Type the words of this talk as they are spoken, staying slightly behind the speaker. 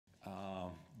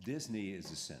Disney is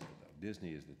the center, though.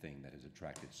 Disney is the thing that has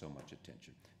attracted so much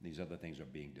attention. These other things are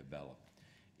being developed.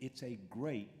 It's a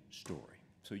great story.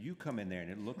 So you come in there, and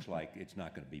it looks like it's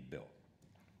not going to be built.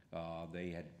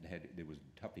 There was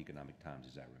tough economic times,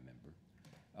 as I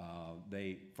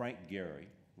remember. Frank Gehry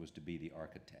was to be the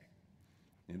architect.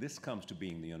 And this comes to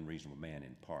being the unreasonable man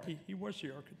in part. He was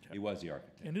the architect. He was the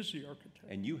architect. And is the architect.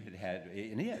 And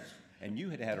you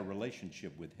had a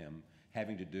relationship with him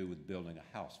having to do with building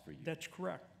a house for you. That's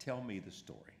correct. Tell me the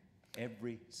story.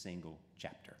 Every single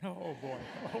chapter. Oh boy,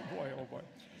 oh boy, oh boy.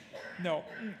 No,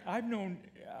 I've known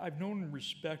and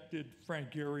respected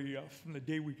Frank Gehry from the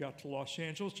day we got to Los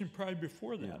Angeles, and probably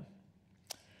before that.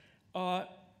 Yeah.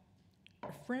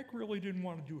 Frank really didn't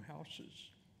want to do houses,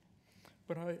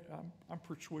 but I'm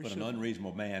persuasive. But an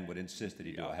unreasonable man would insist that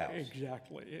he do a house.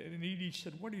 Exactly, and he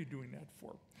said, "What are you doing that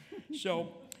for?"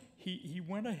 So he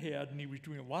went ahead, and he was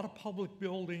doing a lot of public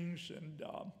buildings, and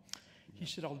he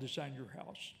said, "I'll design your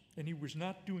house." And he was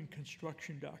not doing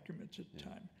construction documents at the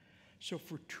time. So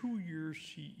for 2 years,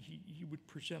 he would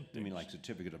present things. You mean like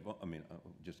certificate of,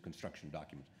 just construction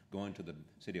documents, going to the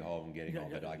city hall and getting all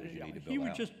the documents you need to build a house? He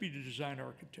would just be the design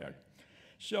architect. Right.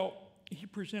 So he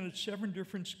presented 7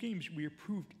 different schemes. We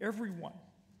approved every one.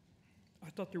 I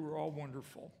thought they were all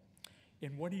wonderful.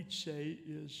 And what he'd say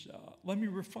is, let me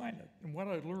refine it. And what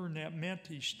I learned that meant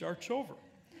he starts over.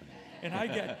 And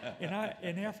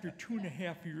and after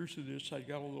 2.5 years of this, I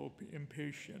got a little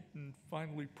impatient and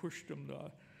finally pushed him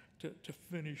to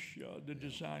finish the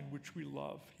design, which we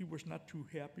love. He was not too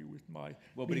happy with my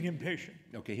being impatient.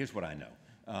 Okay, here's what I know.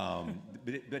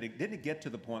 But it didn't get to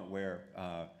the point where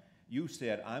you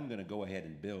said, I'm going to go ahead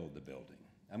and build the building.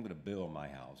 I'm going to build my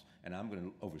house, and I'm going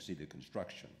to oversee the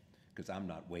construction because I'm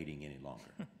not waiting any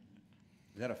longer.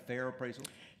 Is that a fair appraisal?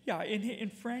 Yeah,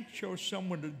 and Frank chose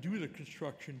someone to do the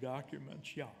construction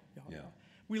documents. Yeah.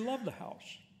 We love the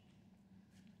house.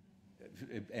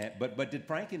 But did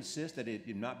Frank insist that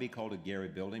it not be called a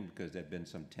Gehry building because there'd been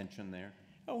some tension there?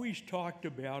 Oh, he's talked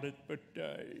about it, but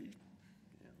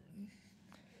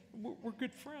we're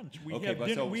good friends. We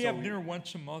have dinner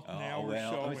once a month now or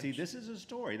so. Well, see, this is a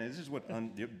story. Now, this is what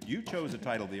you chose the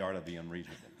title, "The Art of Being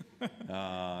Unreasonable."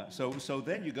 So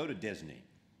then you go to Disney.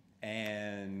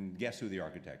 And guess who the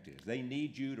architect is? They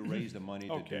need you to raise the money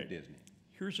to do Disney.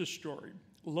 Here's a story.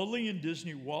 Lillian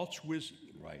Disney, Walt's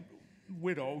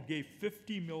widow, gave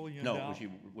 $50 million. No,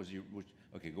 was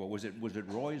it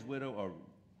Roy's widow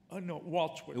or? No,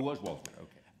 Walt's widow. It was Walt's widow.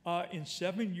 Okay. In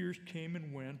 7 years, came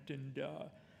and went, and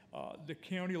the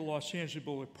county of Los Angeles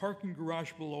built a parking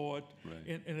garage below it,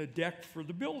 and a deck for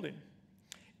the building,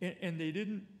 and they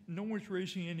didn't. No one's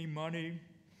raising any money.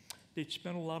 They'd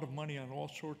spent a lot of money on all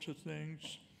sorts of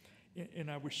things, and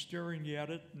I was staring at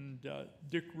it, and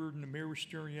Dick Reardon, the mayor, was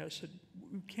staring at it. I said,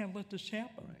 we can't let this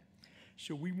happen. Right.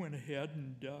 So we went ahead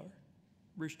and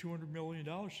raised $200 million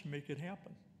to make it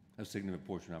happen. A significant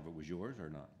portion of it was yours or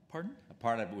not? Pardon? A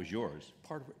part of it was yours?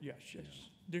 Part of it, yes.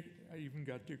 Yeah. I even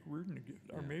got Dick Reardon to give,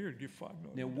 our mayor to give $5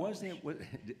 million. Now,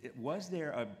 was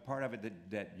there a part of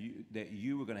it that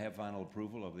you were going to have final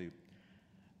approval of the?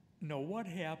 No, what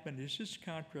happened is his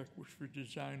contract was for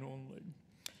design only.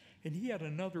 And he had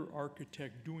another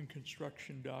architect doing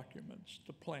construction documents,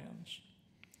 the plans.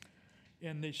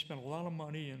 And they spent a lot of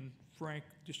money, and Frank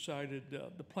decided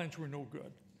the plans were no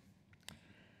good.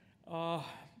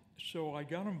 So I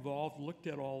got involved, looked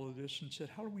at all of this, and said,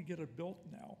 how do we get it built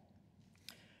now?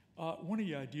 One of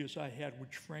the ideas I had,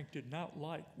 which Frank did not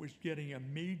like, was getting a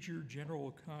major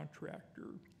general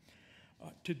contractor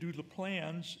to do the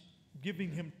plans,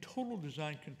 giving him total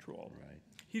design control. Right.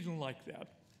 He didn't like that.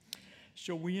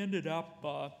 So we ended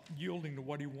up yielding to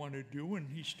what he wanted to do, and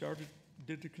he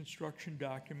did the construction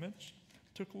documents.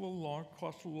 Took a little long,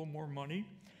 cost a little more money,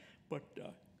 but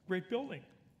great building.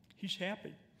 He's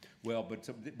happy. Well, but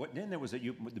then there was the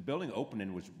building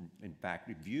opening was in fact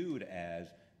viewed as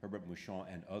Herbert Mouchon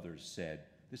and others said,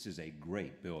 this is a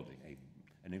great building, a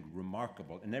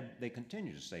remarkable, and they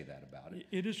continue to say that about it.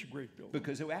 It is a great building.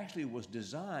 Because it actually was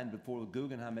designed before the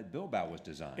Guggenheim at Bilbao was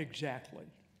designed. Exactly.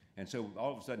 And so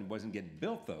all of a sudden it wasn't getting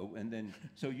built though, and then,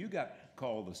 so you got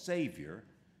called the savior.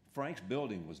 Frank's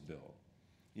building was built.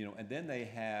 And then they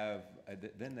had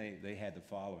the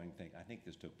following thing. I think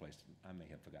this took place, I may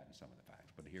have forgotten some of the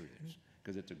facts, but here it is,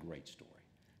 because it's a great story.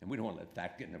 And we don't want to let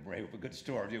fact get in the way of a good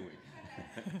story, do we?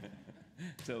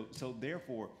 So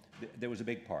therefore, there was a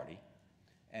big party.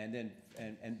 And then,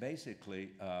 and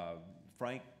basically,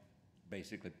 Frank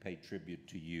basically paid tribute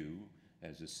to you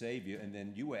as a savior, and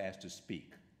then you were asked to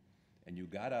speak. And you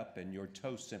got up, and your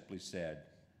toast simply said,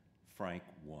 Frank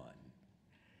won.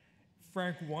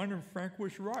 Frank won, and Frank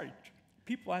was right.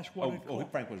 people ask what it cost.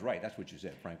 Frank was right. That's what you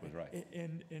said. Frank was right.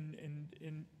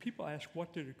 And people ask,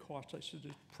 what did it cost? I said,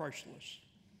 it's priceless.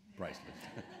 Priceless.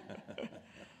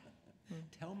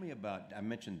 Tell me about, I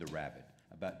mentioned the rabbit,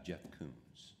 about Jeff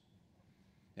Koons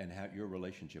and how your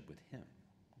relationship with him,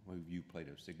 where you played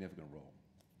a significant role.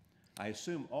 I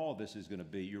assume all this is going to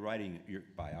be, you're writing your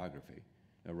biography,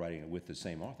 writing it with the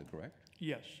same author, correct?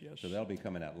 Yes, yes. So that'll be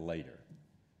coming out later.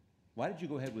 Why did you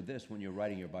go ahead with this when you're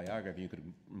writing your biography? You could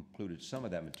have included some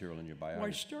of that material in your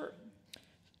biography. Well,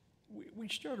 we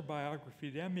start a biography.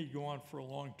 That may go on for a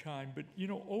long time, but you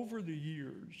know, over the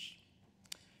years,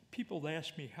 people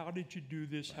ask me, how did you do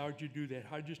this? How did you do that?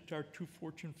 How did you start 2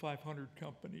 Fortune 500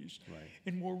 companies? Right.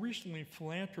 And more recently in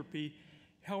philanthropy,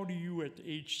 how do you at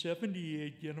age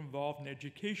 78 get involved in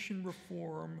education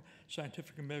reform,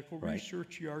 scientific and medical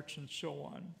research, the arts, and so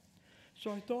on?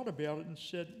 So I thought about it and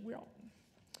said, well,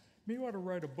 maybe I ought to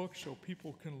write a book so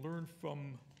people can learn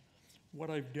from what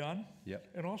I've done,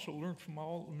 and also learn from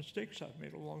all the mistakes I've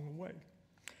made along the way.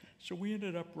 So we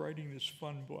ended up writing this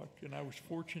fun book, and I was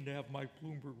fortunate to have Mike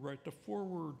Bloomberg write the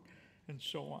foreword and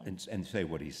so on. And say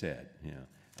what he said, yeah.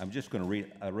 I'm just going to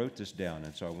read, I wrote this down,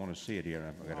 and so I want to see it here, and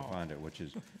I've got to find it, which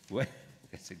is, well,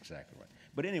 that's exactly right.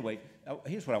 But anyway,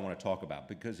 here's what I want to talk about,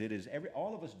 because it is,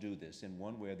 all of us do this in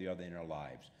one way or the other in our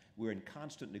lives. We're in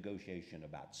constant negotiation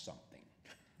about something,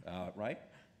 right?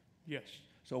 Yes.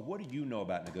 So what do you know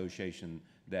about negotiation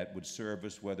that would serve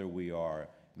us, whether we are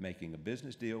making a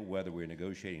business deal, whether we're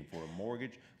negotiating for a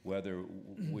mortgage, whether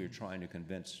we're trying to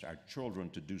convince our children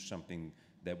to do something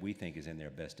that we think is in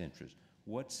their best interest?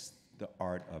 What's the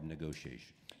art of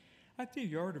negotiation? I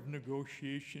think the art of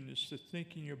negotiation is the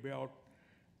thinking about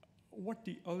what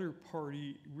the other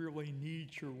party really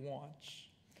needs or wants.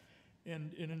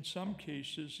 And in some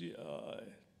cases,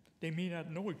 they may not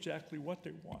know exactly what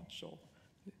they want, so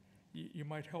you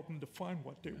might help them define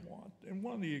what they want. And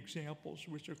one of the examples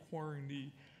was acquiring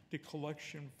the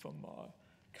collection from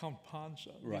Count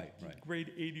Panza, the great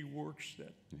 80 works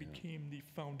that became the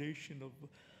foundation of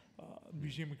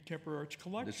Museum of Contemporary Art's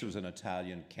collection. This was an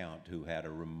Italian count who had a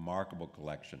remarkable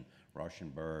collection,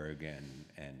 Rauschenberg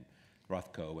and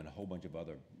Rothko and a whole bunch of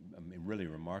other, really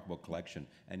remarkable collection.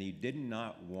 And he did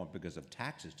not want, because of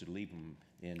taxes, to leave them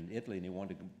in Italy, and he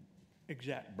wanted to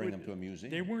bring them to a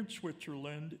museum. They were in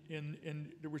Switzerland,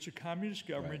 and there was a communist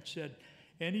government said,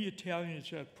 any Italian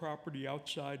that's got property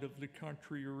outside of the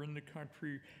country or in the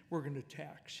country, we're going to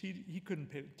tax. He couldn't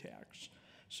pay the tax.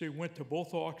 So he went to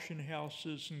both auction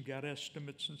houses and got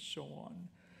estimates and so on.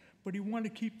 But he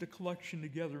wanted to keep the collection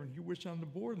together, and he was on the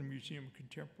board of the Museum of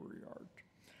Contemporary Art.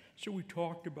 So we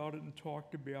talked about it,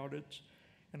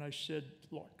 and I said,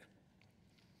 look,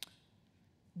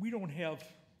 we don't have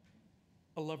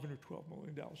 $11 or $12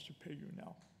 million to pay you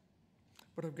now,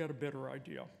 but I've got a better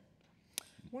idea.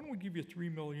 Why don't we give you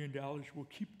 $3 million, we'll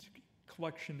keep the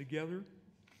collection together,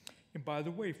 and by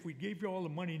the way, if we gave you all the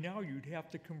money now, you'd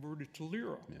have to convert it to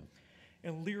lira. Yeah.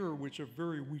 And lira was a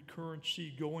very weak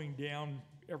currency going down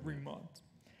every month.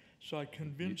 So I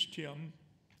convinced him,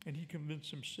 and he convinced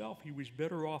himself, he was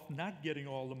better off not getting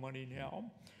all the money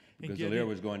now. Because the lira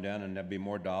was going down, and there'd be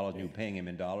more dollars, and you were paying him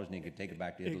in dollars, and he could take it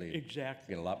back to Italy.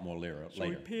 Exactly. Get a lot more lira later. So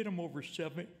we paid him over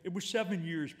it was 7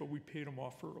 years, but we paid him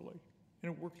off early.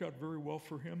 And it worked out very well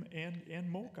for him and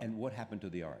MoCA. And what happened to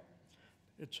the art?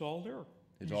 It's all there.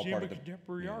 It's Museum all part of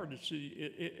Contemporary Art.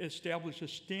 It established a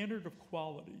standard of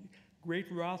quality.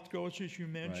 Great Rothkos, as you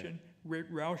mentioned,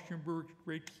 great Rauschenberg,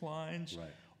 great Kleins,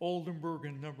 Oldenburg,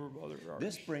 and a number of other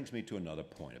artists. This brings me to another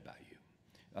point about you.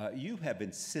 You have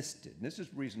insisted, and this is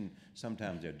the reason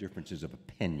sometimes there are differences of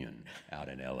opinion out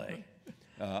in LA,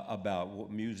 about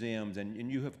what museums,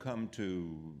 and you have come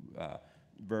to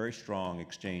very strong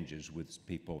exchanges with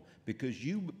people because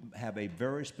you have a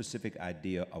very specific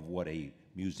idea of what a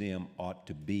museum ought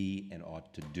to be and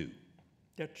ought to do.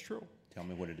 That's true. Tell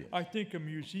me what it is. I think a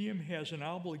museum has an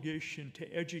obligation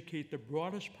to educate the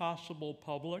broadest possible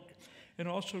public and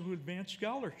also to advance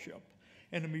scholarship.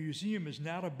 And a museum is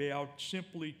not about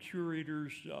simply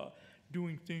curators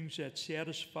doing things that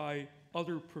satisfy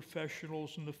other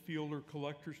professionals in the field or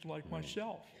collectors like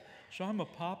myself. So I'm a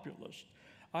populist.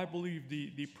 I believe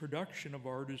the production of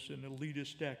art is an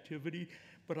elitist activity,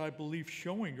 but I believe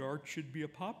showing art should be a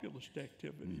populist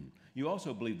activity. You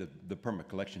also believe that the permanent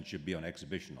collection should be on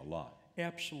exhibition a lot.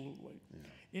 Absolutely.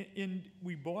 Yeah. And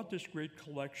we bought this great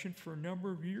collection for a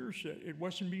number of years. It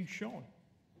wasn't being shown.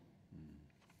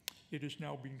 It is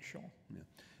now being shown. Yeah.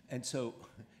 And so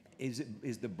is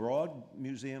the Broad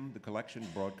Museum, the collection,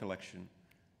 Broad collection,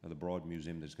 or the Broad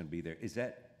Museum that's going to be there, is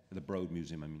that the Broad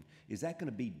Museum, I mean, is that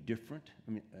going to be different?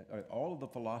 I mean, all of the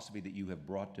philosophy that you have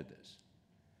brought to this,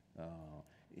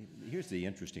 Here's the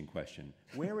interesting question.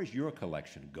 Where is your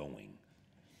collection going?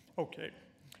 Okay.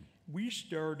 We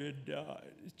started,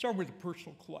 it started with a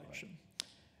personal collection.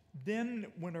 Then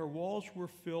when our walls were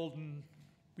filled and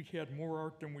we had more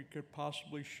art than we could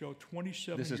possibly show,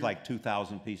 27 This is years, like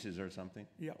 2,000 pieces or something?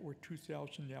 yeah, we're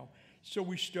 2,000 now. So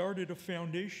we started a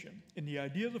foundation. And the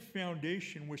idea of the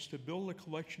foundation was to build a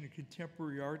collection of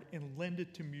contemporary art and lend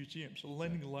it to museums, a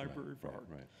lending library of art.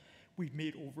 Right. We've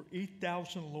made over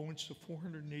 8,000 loans to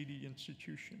 480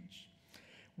 institutions.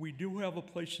 We do have a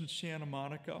place in Santa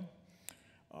Monica.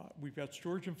 We've got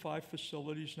storage in 5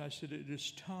 facilities, and I said it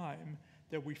is time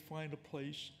that we find a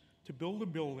place to build a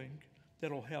building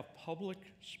that'll have public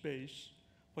space,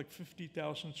 like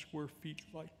 50,000 square feet,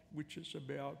 which is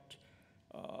about,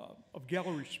 of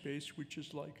gallery space, which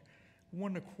is like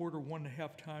 1.25,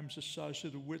 1.5 times the size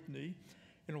of the Whitney.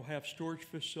 And it'll have storage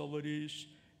facilities,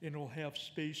 and it'll have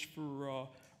space for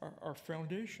our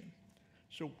foundation.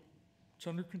 So it's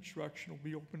under construction. It'll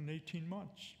be open in 18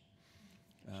 months.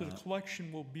 So the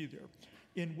collection will be there.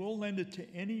 And we'll lend it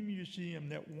to any museum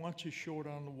that wants to show it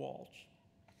on the walls.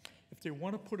 If they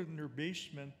want to put it in their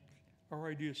basement, our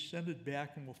idea is send it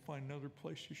back and we'll find another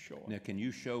place to show it. Now, can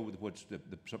you show what's the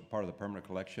part of the permanent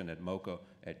collection at MoCA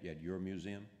at your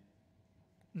museum?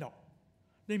 No.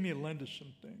 They may lend us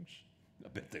some things. I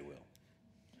bet they will.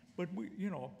 But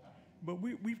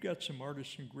we've got some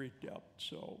artists in great depth.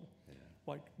 So,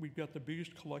 like, we've got the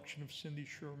biggest collection of Cindy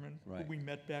Sherman, Right. who we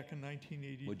met back in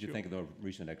 1982. What'd you think of the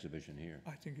recent exhibition here?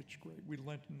 I think it's great. We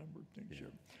lent a number of things Yeah.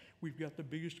 here. We've got the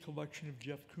biggest collection of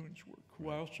Jeff Koons' work, who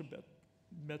I also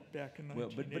met back in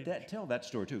 1980. Well, tell that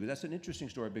story too, because that's an interesting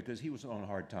story because he was on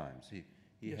hard times. He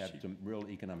Yes, had some real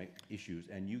economic issues,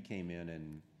 and you came in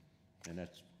and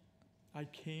that's I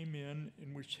came in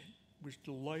and was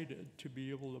delighted to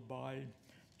be able to buy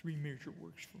 3 major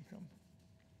works from him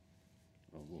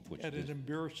which at is- an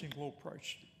embarrassing low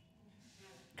price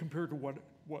compared to what it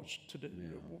was today,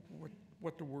 Yeah.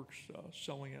 what the work's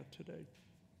selling at today.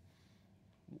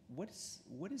 What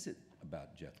is it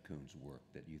about Jeff Koons' work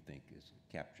that you think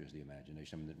captures the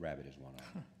imagination? I mean, the rabbit is one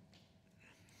of them.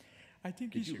 I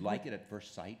think Did he's you like it at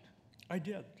first sight? I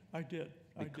did.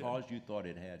 Because you thought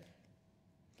it had.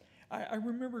 I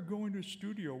remember going to a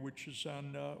studio which is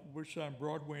on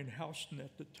Broadway in Houston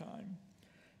at the time,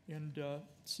 and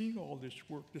seeing all this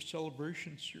work, the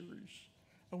Celebration series.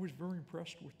 I was very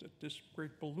impressed with it. This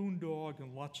great balloon dog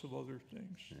and lots of other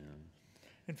things. Yeah.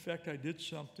 In fact, I did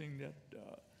something that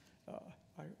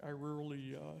I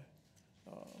rarely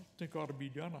think ought to be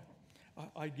done.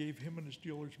 I gave him and his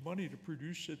dealers money to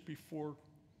produce it before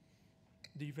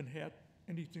they even had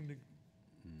anything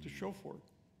to show for it.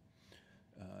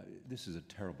 This is a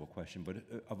terrible question, but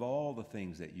of all the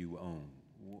things that you own,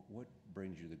 what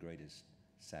brings you the greatest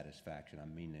satisfaction? I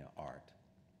mean, art.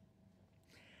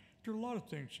 There are a lot of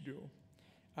things to do.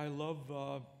 I love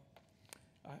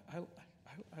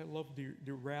I love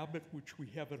the rabbit, which we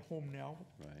have at home now.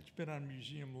 Right. It's been on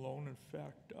museum loan. In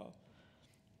fact,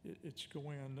 it's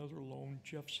going on another loan.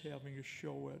 Jeff's having a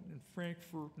show in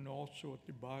Frankfurt and also at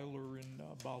the Byler in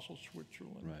Basel,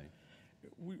 Switzerland. Right.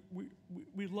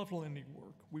 We love lending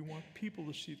work. We want people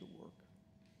to see the work.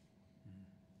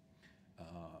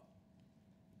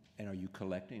 And are you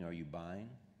collecting? Are you buying?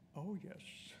 Oh,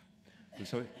 yes.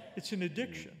 So It's an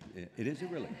addiction. it is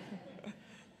really.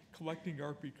 Collecting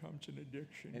art becomes an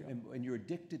addiction. Yeah. And you're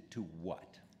addicted to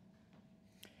what?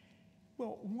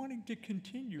 Well, wanting to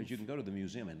continue. Because you can go to the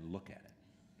museum and look at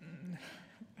it.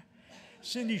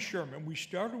 Cindy Sherman. We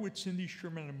started with Cindy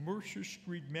Sherman on Mercer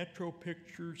Street Metro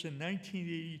Pictures in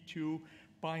 1982,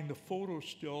 buying the photo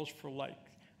stills for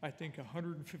I think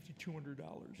 $150, $200.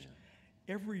 Yeah.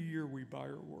 Every year we buy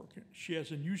her work. She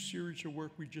has a new series of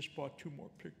work. We just bought 2 more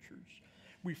pictures.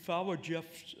 We follow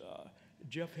Jeff's.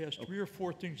 Jeff has 3 or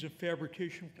 4 things in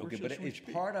fabrication. Okay, but it's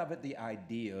part of it the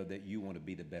idea that you want to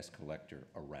be the best collector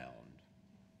around,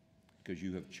 because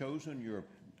you have chosen your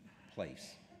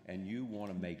place and you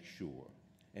want to make sure.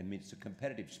 And it's a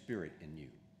competitive spirit in you.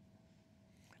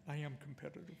 I am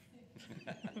competitive.